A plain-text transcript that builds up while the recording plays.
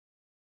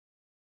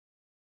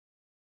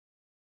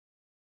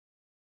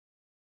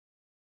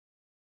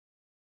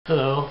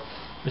Hello,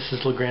 this is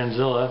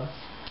LeGrandzilla.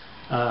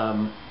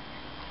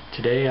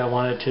 Today I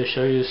wanted to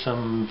show you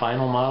some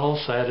vinyl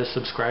models. I had a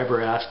subscriber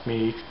ask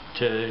me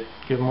to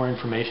give more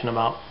information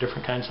about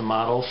different kinds of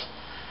models.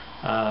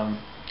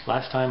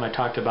 Last time I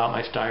talked about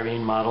my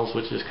styrene models,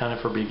 which is kind of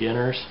for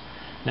beginners.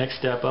 Next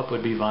step up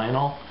would be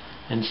vinyl,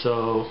 and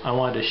so I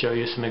wanted to show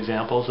you some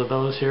examples of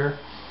those here.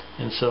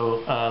 And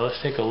so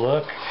let's take a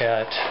look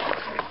at,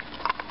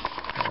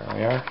 there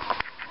we are.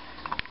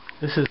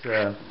 This is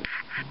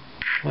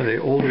one of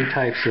the older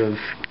types of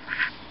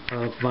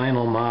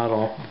vinyl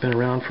model. It's been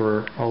around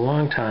for a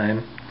long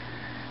time.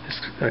 It's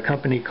a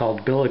company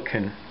called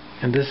B.I.N.G.O,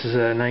 and this is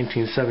a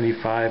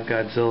 1975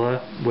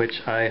 Godzilla,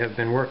 which I have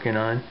been working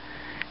on,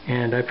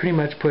 and I pretty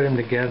much put them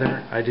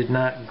together. I did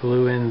not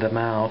glue in the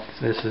mouth.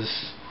 This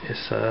is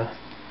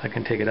I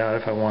can take it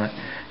out if I want,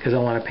 because I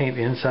want to paint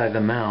the inside of the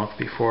mouth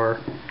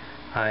before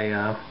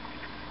I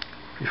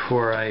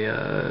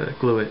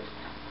glue it.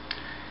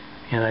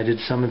 And I did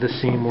some of the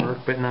seam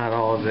work, but not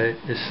all of it,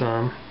 just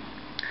some.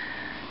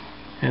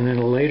 And in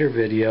a later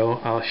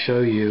video I'll show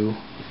you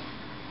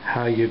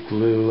how you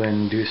glue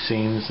and do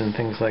seams and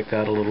things like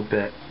that a little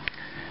bit.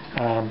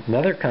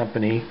 Another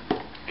company,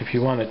 if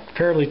you want a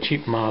fairly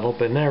cheap model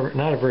but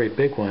not a very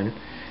big one,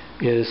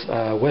 is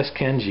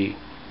B.I.N.G.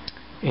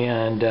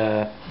 And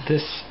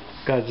this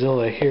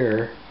Godzilla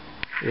here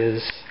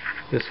is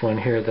this one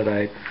here that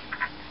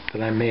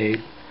I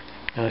made.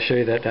 And I'll show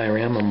you that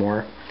diorama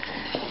more.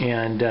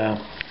 And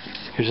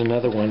here's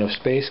another one of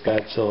Space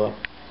Godzilla.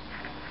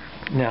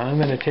 Now I'm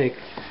going to take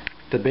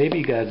the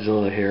baby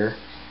Godzilla here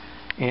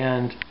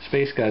and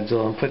Space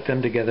Godzilla and put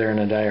them together in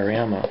a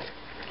diorama.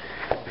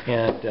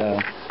 And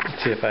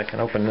let's see if I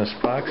can open this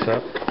box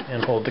up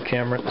and hold the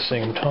camera at the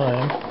same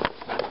time.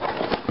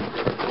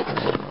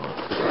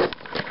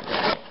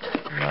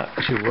 Not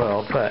too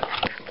well, but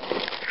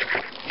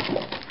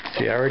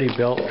see, I already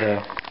built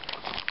the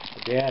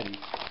daddy.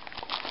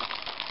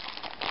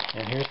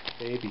 And here's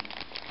the baby.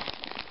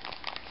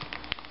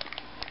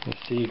 You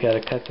see, you got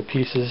to cut the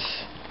pieces,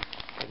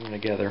 put them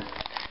together.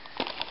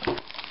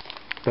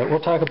 But we'll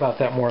talk about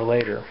that more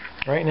later.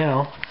 Right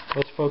now,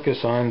 let's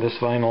focus on this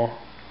vinyl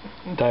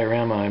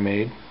diorama I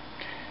made.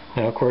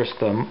 Now, of course,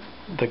 the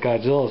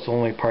Godzilla is the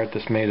only part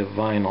that's made of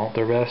vinyl.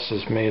 The rest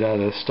is made out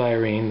of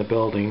styrene, the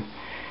building,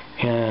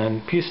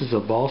 and pieces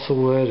of balsa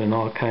wood and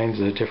all kinds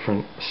of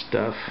different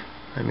stuff.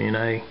 I mean,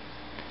 I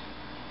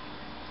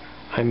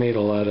made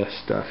a lot of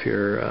stuff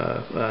here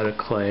out of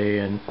clay,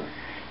 and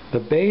the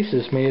base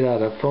is made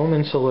out of foam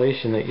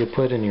insulation that you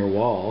put in your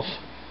walls.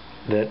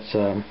 That's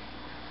the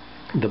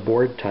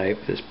board type,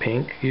 that's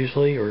pink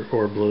usually,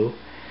 or blue.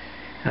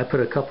 I put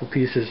a couple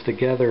pieces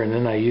together, and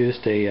then I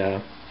used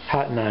a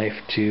hot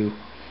knife to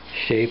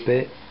shape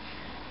it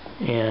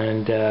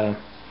and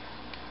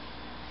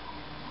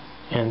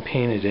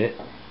painted it.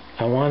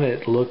 I wanted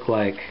it to look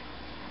like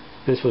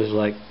this was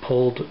like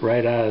pulled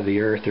right out of the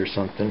earth or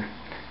something.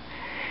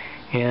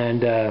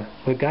 And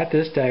what got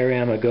this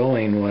diorama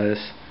going was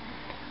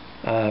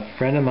a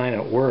friend of mine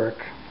at work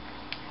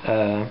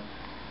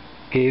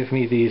gave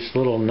me these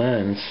little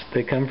nuns.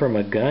 They come from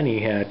a gun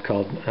he had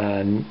called,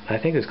 I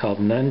think it's called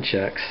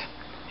nunchucks,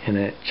 and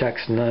it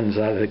chucks nuns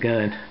out of the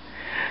gun.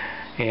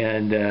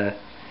 And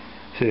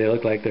so they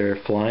look like they're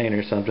flying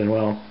or something.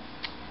 Well,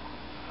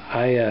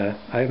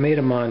 I made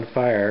them on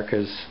fire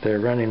because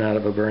they're running out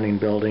of a burning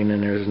building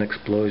and there's an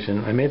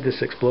explosion. I made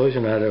this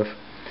explosion out of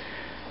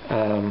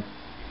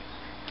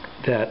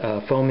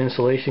that foam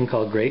insulation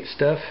called Great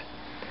Stuff,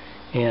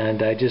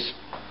 and I just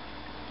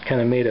kind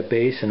of made a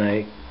base, and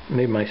I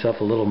made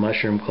myself a little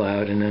mushroom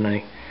cloud, and then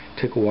I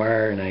took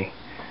wire and I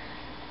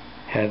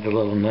had the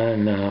little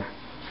nun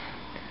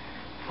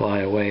fly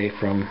away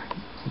from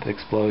the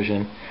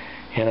explosion.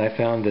 And I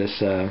found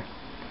this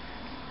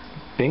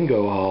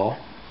bingo hall,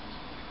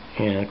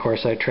 and of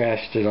course I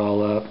trashed it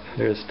all up.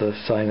 There's the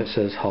sign that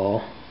says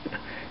hall.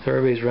 So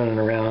everybody's running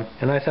around,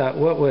 and I thought,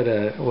 what would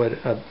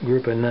a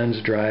group of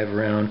nuns drive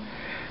around?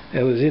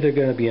 It was either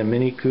going to be a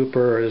Mini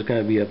Cooper or it was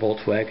going to be a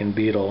Volkswagen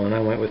Beetle, and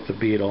I went with the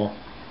Beetle.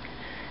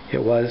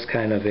 It was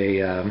kind of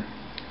a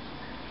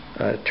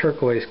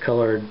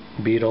turquoise-colored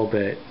Beetle,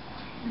 but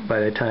by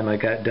the time I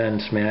got done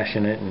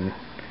smashing it and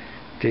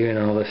doing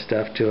all this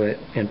stuff to it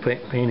and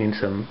painting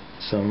some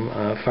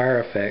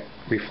fire effect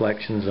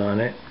reflections on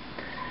it,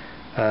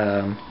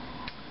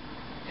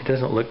 it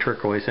doesn't look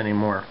turquoise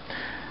anymore.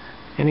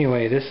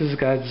 Anyway, this is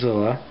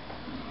Godzilla,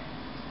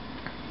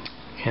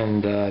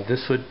 and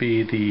this would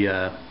be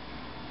the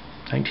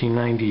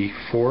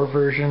 1994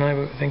 version,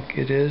 I think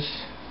it is.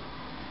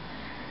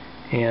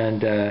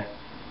 And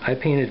I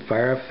painted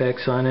fire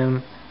effects on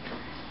him.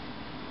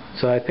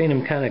 So I painted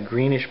him kind of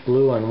greenish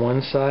blue on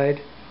one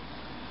side,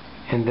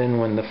 and then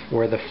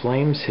where the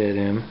flames hit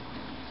him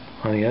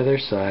on the other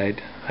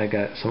side, I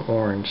got some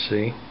orange,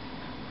 see?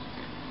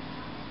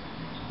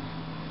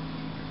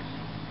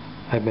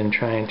 I've been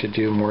trying to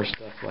do more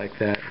stuff like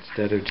that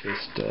instead of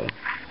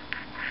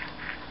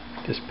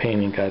just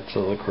painting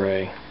Godzilla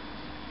gray.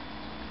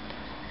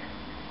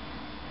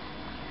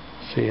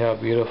 See how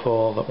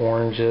beautiful the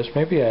orange is?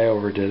 Maybe I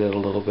overdid it a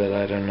little bit,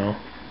 I don't know.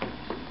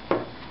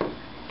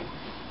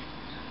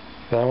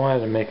 But I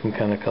wanted to make them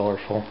kind of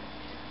colorful.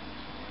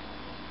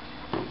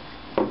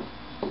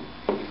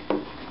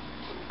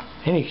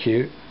 Ain't he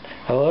cute?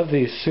 I love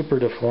these super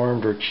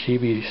deformed or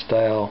chibi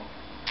style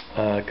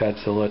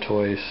Godzilla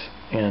toys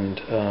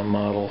and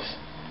models.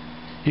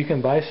 You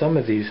can buy some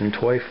of these in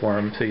toy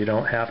form so you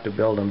don't have to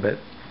build them, but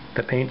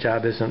the paint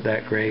job isn't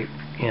that great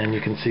and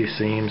you can see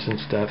seams and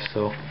stuff,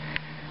 so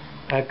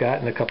I've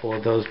gotten a couple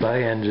of those, but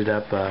I ended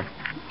up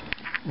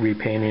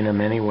repainting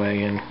them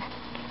anyway and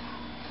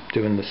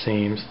doing the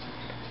seams.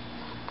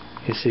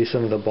 You see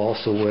some of the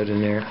balsa wood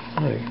in there.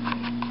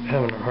 I'm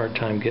having a hard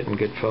time getting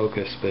good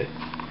focus, but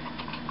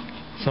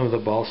some of the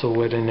balsa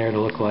wood in there to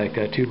look like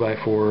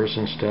 2x4s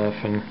and stuff,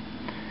 and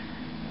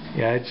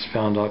yeah, I just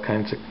found all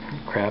kinds of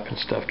crap and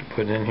stuff to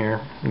put in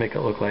here, make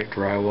it look like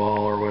drywall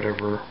or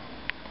whatever.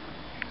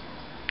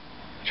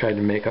 Tried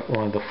to make up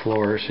one of the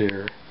floors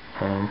here,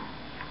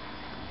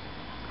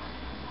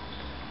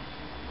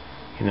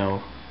 you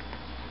know,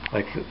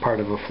 like part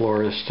of a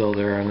floor is still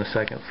there on the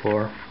second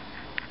floor.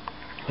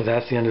 But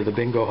that's the end of the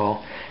bingo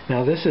hall.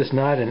 Now this is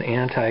not an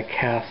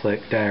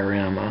anti-Catholic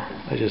diorama,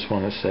 I just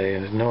want to say,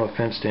 and no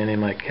offense to any of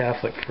my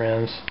Catholic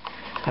friends.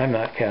 I'm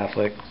not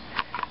Catholic,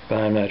 but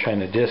I'm not trying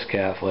to diss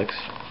Catholics.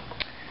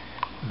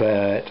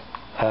 But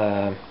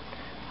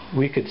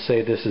we could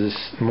say this is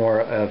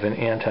more of an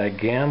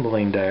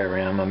anti-gambling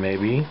diorama,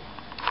 maybe.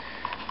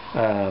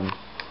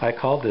 I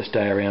called this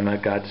diorama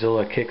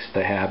Godzilla Kicks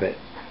the Habit,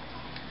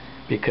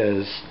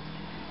 because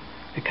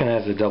it kind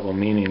of has a double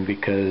meaning,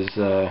 because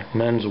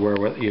nuns wear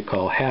what you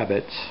call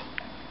habits.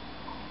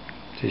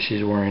 See,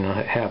 she's wearing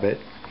a habit.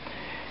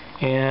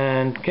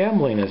 And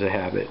gambling is a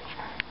habit.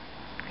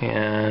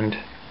 And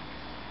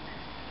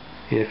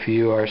if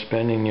you are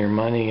spending your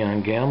money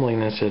on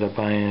gambling instead of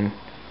buying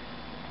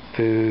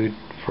food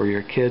for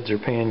your kids or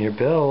paying your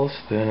bills,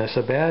 then it's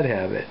a bad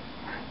habit.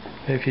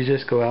 If you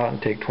just go out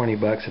and take 20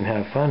 bucks and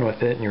have fun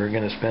with it, and you're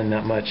going to spend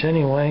that much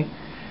anyway,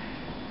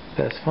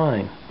 that's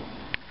fine.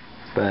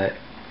 But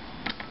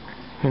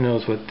who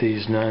knows what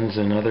these nuns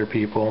and other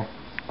people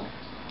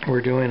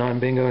were doing on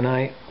bingo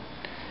night.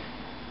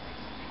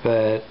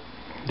 But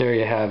there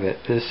you have it.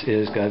 This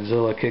is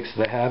Godzilla Kicks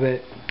the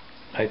Habit.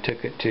 I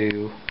took it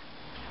to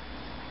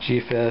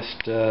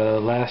G-Fest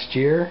last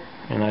year,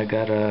 and I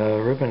got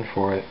a ribbon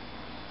for it.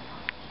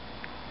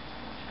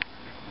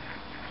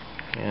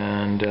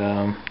 And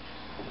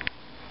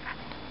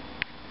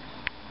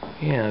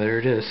yeah, there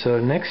it is. So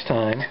next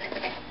time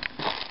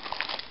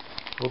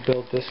we'll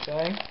build this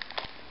guy,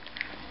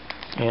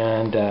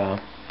 and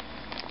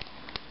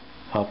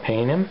I'll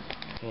paint him,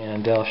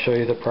 and I'll show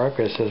you the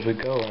progress as we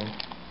go and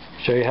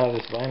show you how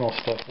this vinyl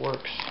stuff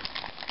works.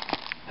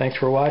 Thanks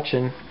for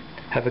watching.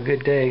 Have a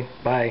good day.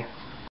 Bye.